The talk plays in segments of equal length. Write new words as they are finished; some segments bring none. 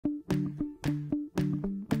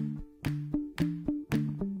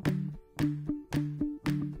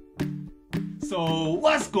So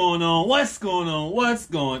what's going on? What's going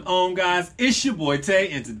on, guys? It's your boy Tay,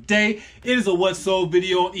 and today it is a what sold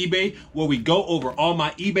video on eBay where we go over all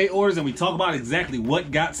my eBay orders and we talk about exactly what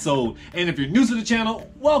got sold. And if you're new to the channel,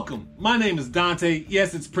 welcome. My name is Dante.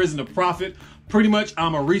 Yes, it's Prison to Profit. Pretty much,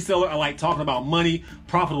 I'm a reseller. I like talking about money,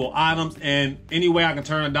 profitable items, and any way I can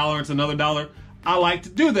turn a dollar into another dollar, I like to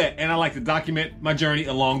do that, and I like to document my journey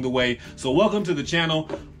along the way. So welcome to the channel.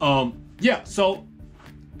 So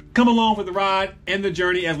come along for the ride and the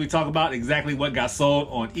journey as we talk about exactly what got sold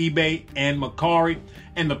on eBay and Mercari.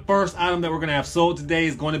 And the first item that we're gonna have sold today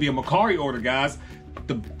is going to be a Mercari order, guys.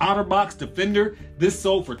 The OtterBox Defender. This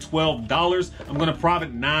sold for $12. I'm gonna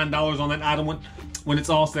profit $9 on that item when it's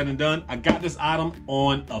all said and done. I got this item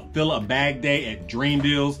on a fill a bag day at Dream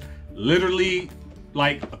Deals, literally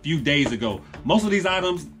like a few days ago. Most of these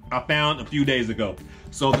items I found a few days ago.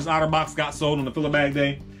 So this OtterBox got sold on the fill a bag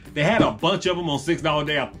day. They had a bunch of them on $6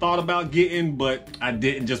 day I thought about getting, but I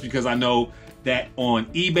didn't, just because I know that on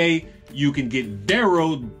eBay you can get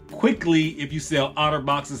derroed quickly if you sell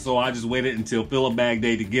OtterBoxes. So I just waited until fill a bag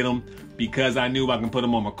day to get them, because I knew I can put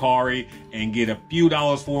them on Mercari and get a few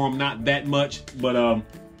dollars for them, not that much, but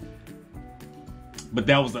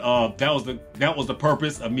that was the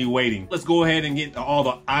purpose of me waiting. Let's go ahead and get all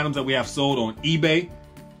the items that we have sold on eBay.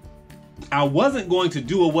 I wasn't going to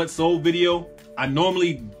do a what sold video. I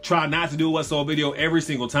normally try not to do a what sold video every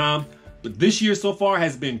single time, but this year so far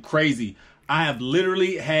has been crazy. I have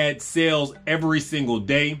literally had sales every single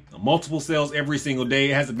day, multiple sales every single day.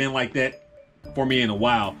 It hasn't been like that for me in a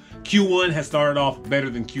while. Q1 has started off better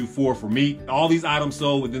than Q4 for me. All these items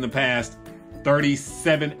sold within the past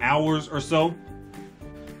 37 hours or so.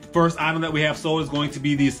 The first item that we have sold is going to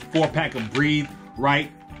be these 4-pack of Breathe Right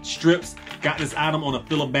strips. Got this item on a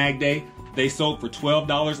fill a bag day. They sold for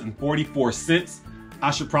 $12.44.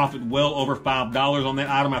 I should profit well over $5 on that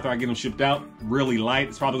item after I get them shipped out. Really light.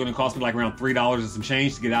 It's probably going to cost me like around $3 and some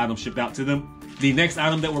change to get items shipped out to them. The next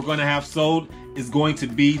item that we're going to have sold is going to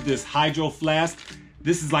be this Hydro Flask.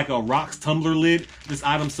 This is like a rocks tumbler lid. This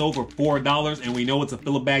item sold for $4, and we know it's a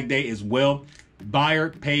fill a bag day as well. Buyer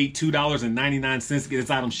paid $2.99 to get this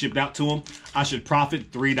item shipped out to him. I should profit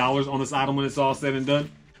 $3 on this item when it's all said and done.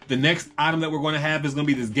 The next item that we're going to have is going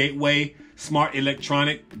to be this Gateway Smart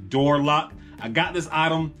Electronic Door Lock. I got this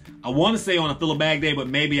item, I want to say on a fill a bag day, but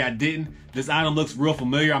maybe I didn't. This item looks real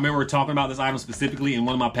familiar. I remember talking about this item specifically in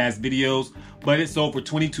one of my past videos, but it sold for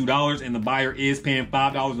 $22, and the buyer is paying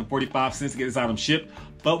 $5.45 to get this item shipped.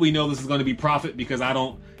 But we know this is going to be profit because I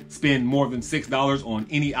don't spend more than $6 on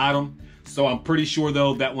any item. So I'm pretty sure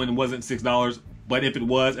though that one wasn't $6, but if it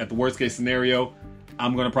was, at the worst case scenario,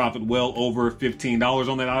 I'm going to profit well over $15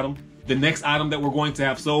 on that item. The next item that we're going to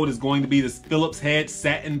have sold is going to be this Philips Head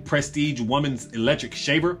Satin Prestige Woman's Electric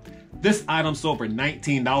Shaver. This item sold for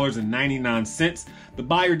 $19.99. The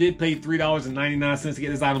buyer did pay $3.99 to get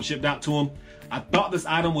this item shipped out to him. I thought this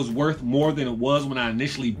item was worth more than it was when I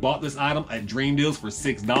initially bought this item at Dream Deals for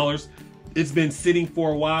 $6. It's been sitting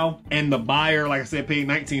for a while, and the buyer, like I said, paid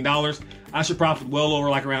 $19. I should profit well over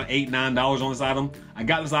like around $8, $9 on this item. I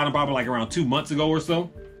got this item probably like around 2 months ago or so.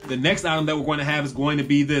 The next item that we're going to have is going to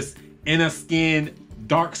be this Skin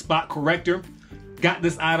Dark Spot Corrector. Got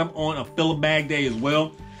this item on a fill a bag day as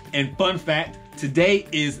well. And fun fact, today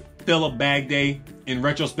is fill a bag day in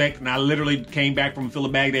retrospect, and I literally came back from fill a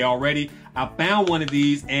bag day already. I found one of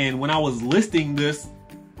these, and when I was listing this,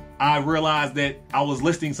 I realized that I was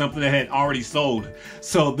listing something that had already sold.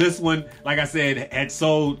 So this one, like I said, had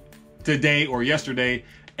sold today or yesterday,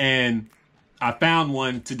 and I found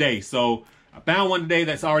one today. So I found one today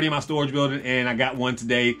that's already in my storage building, and I got one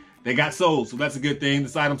today that got sold. So that's a good thing.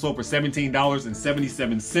 This item sold for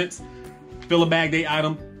 $17.77. Fill a bag day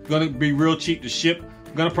item, gonna be real cheap to ship.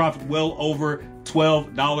 I'm gonna profit well over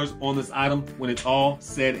 $12 on this item when it's all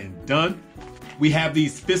said and done. We have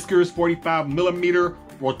these Fiskars 45mm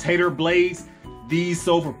rotator blades. These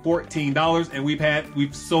sold for $14, and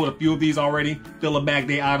we've sold a few of these already. Fill a bag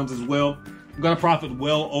day items as well. I'm gonna profit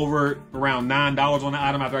well over around $9 on the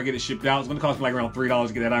item after I get it shipped out. It's gonna cost me like around $3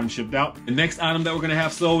 to get that item shipped out. The next item that we're gonna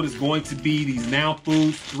have sold is going to be these Now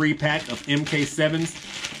Foods 3-pack of MK7s.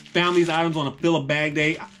 Found these items on a fill a bag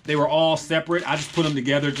day. They were all separate. I just put them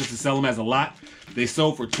together just to sell them as a lot. They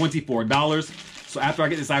sold for $24. So after I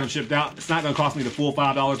get this item shipped out, it's not gonna cost me the full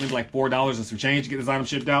 $5, maybe like $4 and some change to get this item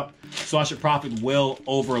shipped out. So I should profit well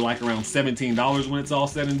over like around $17 when it's all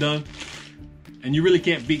said and done. And you really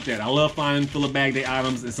can't beat that. I love finding fill a bag day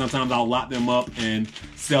items, and sometimes I'll lock them up and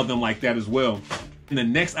sell them like that as well. And the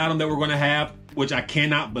next item that we're gonna have, which I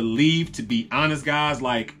cannot believe, to be honest guys,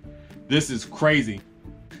 like this is crazy.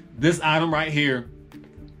 This item right here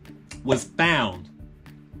was found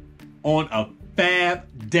on a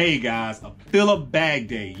fab day, guys. A fill a bag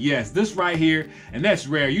day. Yes, this right here, and that's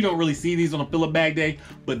rare. You don't really see these on a fill a bag day,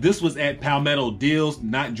 but this was at Palmetto Deals,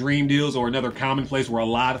 not Dream Deals or another common place where a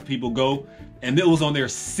lot of people go. And it was on their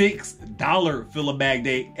 $6 fill a bag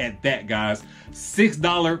day at that, guys.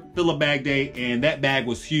 $6 fill a bag day, and that bag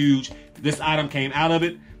was huge. This item came out of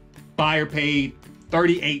it. Buyer paid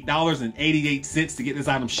 $38.88 to get this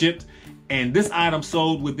item shipped. And this item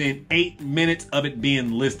sold within 8 minutes of it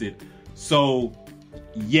being listed. So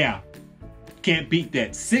yeah, can't beat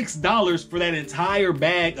that. $6 for that entire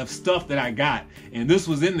bag of stuff that I got. And this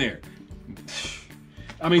was in there.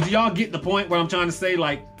 I mean, do y'all get the point what I'm trying to say?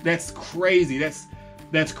 Like, that's crazy. That's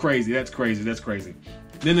crazy. That's crazy. That's crazy.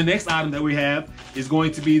 Then the next item that we have is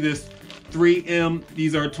going to be this 3M.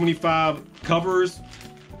 These are 25 covers.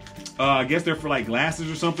 I guess they're for like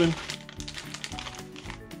glasses or something.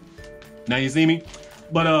 Now you see me?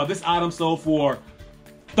 But this item sold for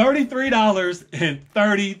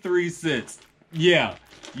 $33.33.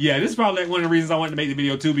 Yeah, this is probably one of the reasons I wanted to make the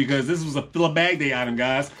video too, because this was a fill a bag day item,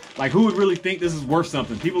 guys. Like, who would really think this is worth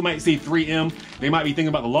something? People might see 3M, they might be thinking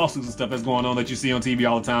about the lawsuits and stuff that's going on that you see on TV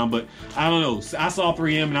all the time, but I don't know. I saw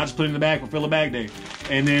 3M and I just put it in the bag for fill a bag day.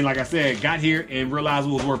 And then, like I said, got here and realized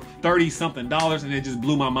it was worth $30-something, and it just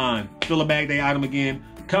blew my mind. Fill a bag day item again,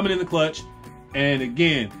 coming in the clutch. And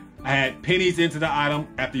again, I had pennies into the item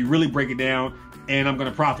after you really break it down, and I'm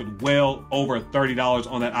gonna profit well over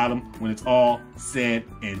 $30 on that item when it's all said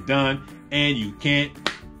and done. And you can't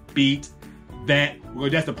beat that.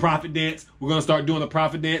 That's the profit dance. We're gonna start doing the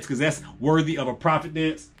profit dance because that's worthy of a profit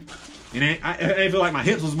dance. And I feel like my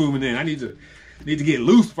hips was moving in. I need to get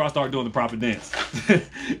loose before I start doing the profit dance.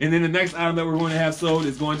 And then the next item that we're going to have sold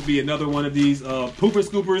is going to be another one of these pooper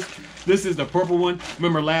scoopers. This is the purple one.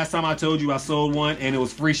 Remember last time I told you I sold one and it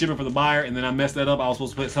was free shipping for the buyer, and then I messed that up. I was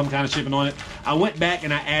supposed to put some kind of shipping on it. I went back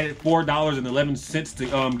and I added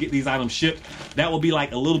 $4.11 to get these items shipped. That will be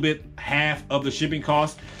like a little bit half of the shipping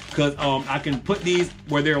cost, because I can put these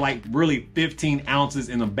where they're like really 15 ounces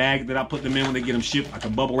in the bag that I put them in when they get them shipped. I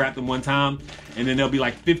can bubble wrap them one time and then they'll be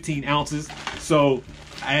like 15 ounces. So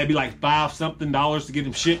I had to be like $5-something to get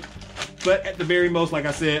them shipped. But at the very most, like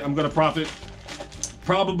I said, I'm gonna profit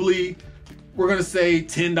probably, we're gonna say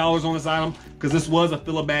 $10 on this item, because this was a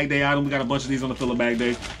fill a bag day item. We got a bunch of these on the fill a bag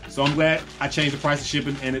day. So I'm glad I changed the price of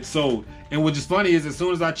shipping and it sold. And what's just funny is as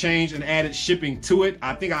soon as I changed and added shipping to it,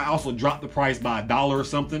 I think I also dropped the price by $1 or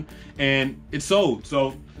something, and it sold.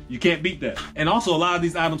 So you can't beat that. And also a lot of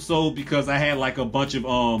these items sold because I had like a bunch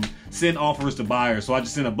of send offers to buyers. So I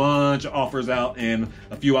just sent a bunch of offers out and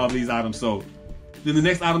a few of these items sold. Then the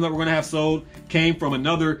next item that we're gonna have sold came from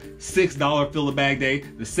another $6 fill a bag day.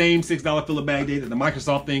 The same $6 fill a bag day that the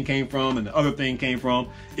Microsoft thing came from and the other thing came from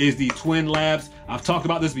is the Twin Labs. I've talked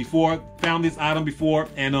about this before, found this item before,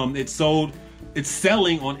 and it's sold. It's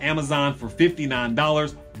selling on Amazon for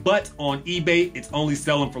 $59, but on eBay, it's only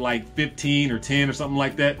selling for like 15 or 10 or something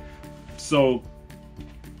like that. So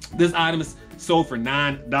this item is sold for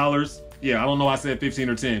 $9. Yeah, I don't know why I said 15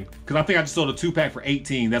 or 10, because I think I just sold a 2-pack for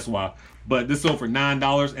 18, that's why. But this sold for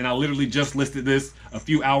 $9, and I literally just listed this a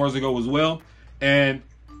few hours ago as well. And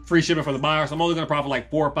free shipping for the buyer, so I'm only gonna profit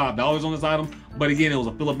like $4 or $5 on this item. But again, it was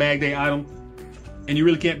a fill a bag day item, and you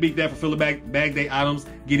really can't beat that for fill a bag day items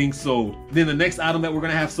getting sold. Then the next item that we're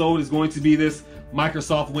gonna have sold is going to be this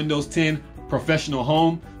Microsoft Windows 10 Professional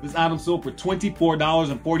Home. This item sold for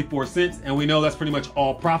 $24.44, and we know that's pretty much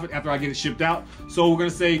all profit after I get it shipped out. So we're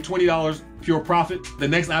gonna say $20 pure profit. The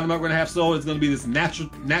next item that we're gonna have sold is gonna be this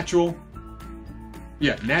natural.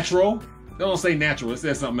 They don't say natural, it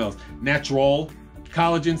says something else. Natural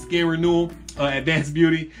Collagen Skin Renewal Advanced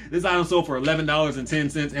Beauty. This item sold for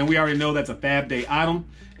 $11.10, and we already know that's a Fab Day item.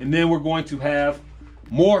 And then we're going to have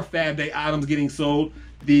more Fab Day items getting sold.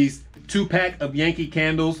 These 2-pack of Yankee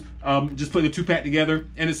candles, just put the 2-pack together,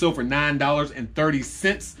 and it sold for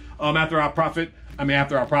 $9.30.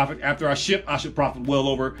 After I ship, I should profit well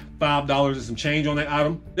over $5 and some change on that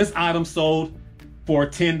item. This item sold for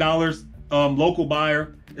 $10. Local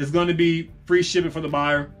buyer is going to be free shipping for the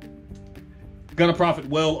buyer. Gonna profit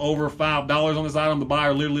well over $5 on this item. The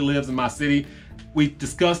buyer literally lives in my city. We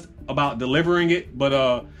discussed about delivering it,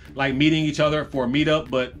 but like meeting each other for a meetup,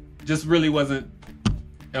 but just really wasn't.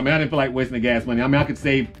 I didn't feel like wasting the gas money. I could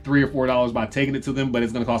save $3 or $4 by taking it to them, but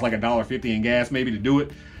it's gonna cost like $1.50 in gas maybe to do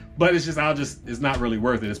it. But it's just, it's not really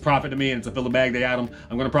worth it. It's profit to me, and it's a fill a bag day item.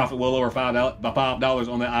 I'm gonna profit well over $5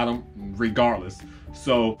 on that item regardless.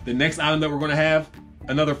 So the next item that we're gonna have,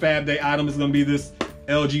 another Fab Day item, is gonna be this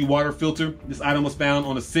LG water filter. This item was found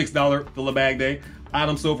on a $6 fill a bag day.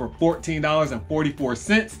 Item sold for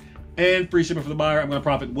 $14.44, and free shipping for the buyer. I'm gonna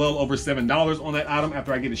profit well over $7 on that item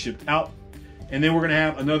after I get it shipped out. And then we're gonna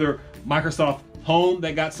have another Microsoft Home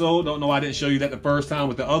that got sold. Don't know why I didn't show you that the first time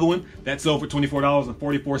with the other one. That sold for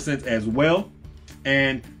 $24.44 as well.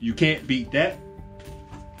 And you can't beat that.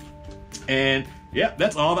 And yeah,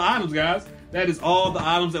 that's all the items, guys. That is all the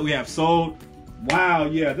items that we have sold. Wow,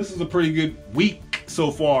 yeah, this is a pretty good week so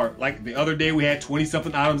far. Like the other day we had 20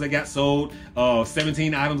 something items that got sold.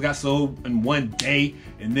 17 items got sold in one day.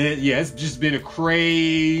 And then yeah, it's just been a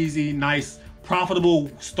crazy nice profitable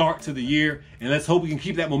start to the year, and let's hope we can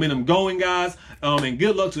keep that momentum going, guys. And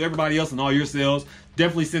good luck to everybody else in all your sales.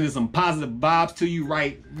 Definitely sending some positive vibes to you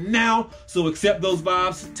right now. So accept those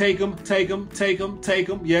vibes, take them, take them, take them, take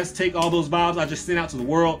them. Yes, take all those vibes I just sent out to the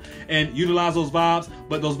world and utilize those vibes.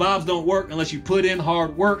 But those vibes don't work unless you put in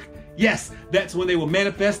hard work. Yes, that's when they will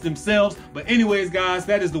manifest themselves. But anyways, guys,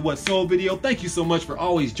 that is the What Sold video. Thank you so much for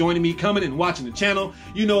always joining me, coming and watching the channel.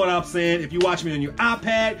 You know what I'm saying. If you watch me on your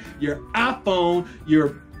iPad, your iPhone,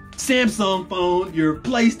 your Samsung phone, your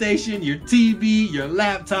PlayStation, your TV, your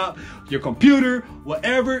laptop, your computer,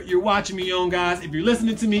 whatever you're watching me on, guys. If you're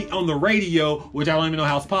listening to me on the radio, which I don't even know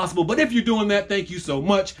how it's possible, but if you're doing that, thank you so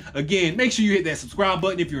much. Again, make sure you hit that subscribe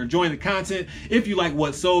button if you're enjoying the content. If you like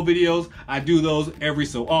What Sold videos, I do those every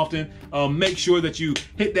so often. Make sure that you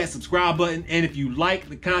hit that subscribe button. And if you like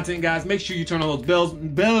the content, guys, make sure you turn on those bells.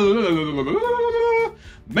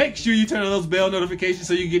 Make sure you turn on those bell notifications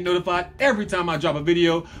so you get notified every time I drop a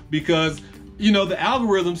video, because you know the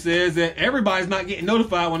algorithm says that everybody's not getting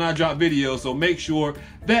notified when I drop videos. So make sure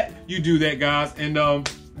that you do that, guys. And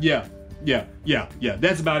yeah,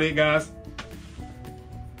 that's about it, guys.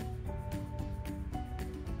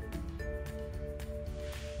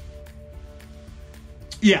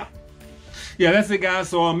 Yeah, that's it, guys.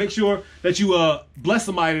 So make sure that you bless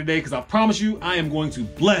somebody today, because I promise you I am going to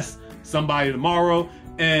bless somebody tomorrow.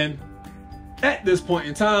 And at this point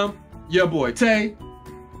in time, your boy Tay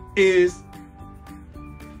is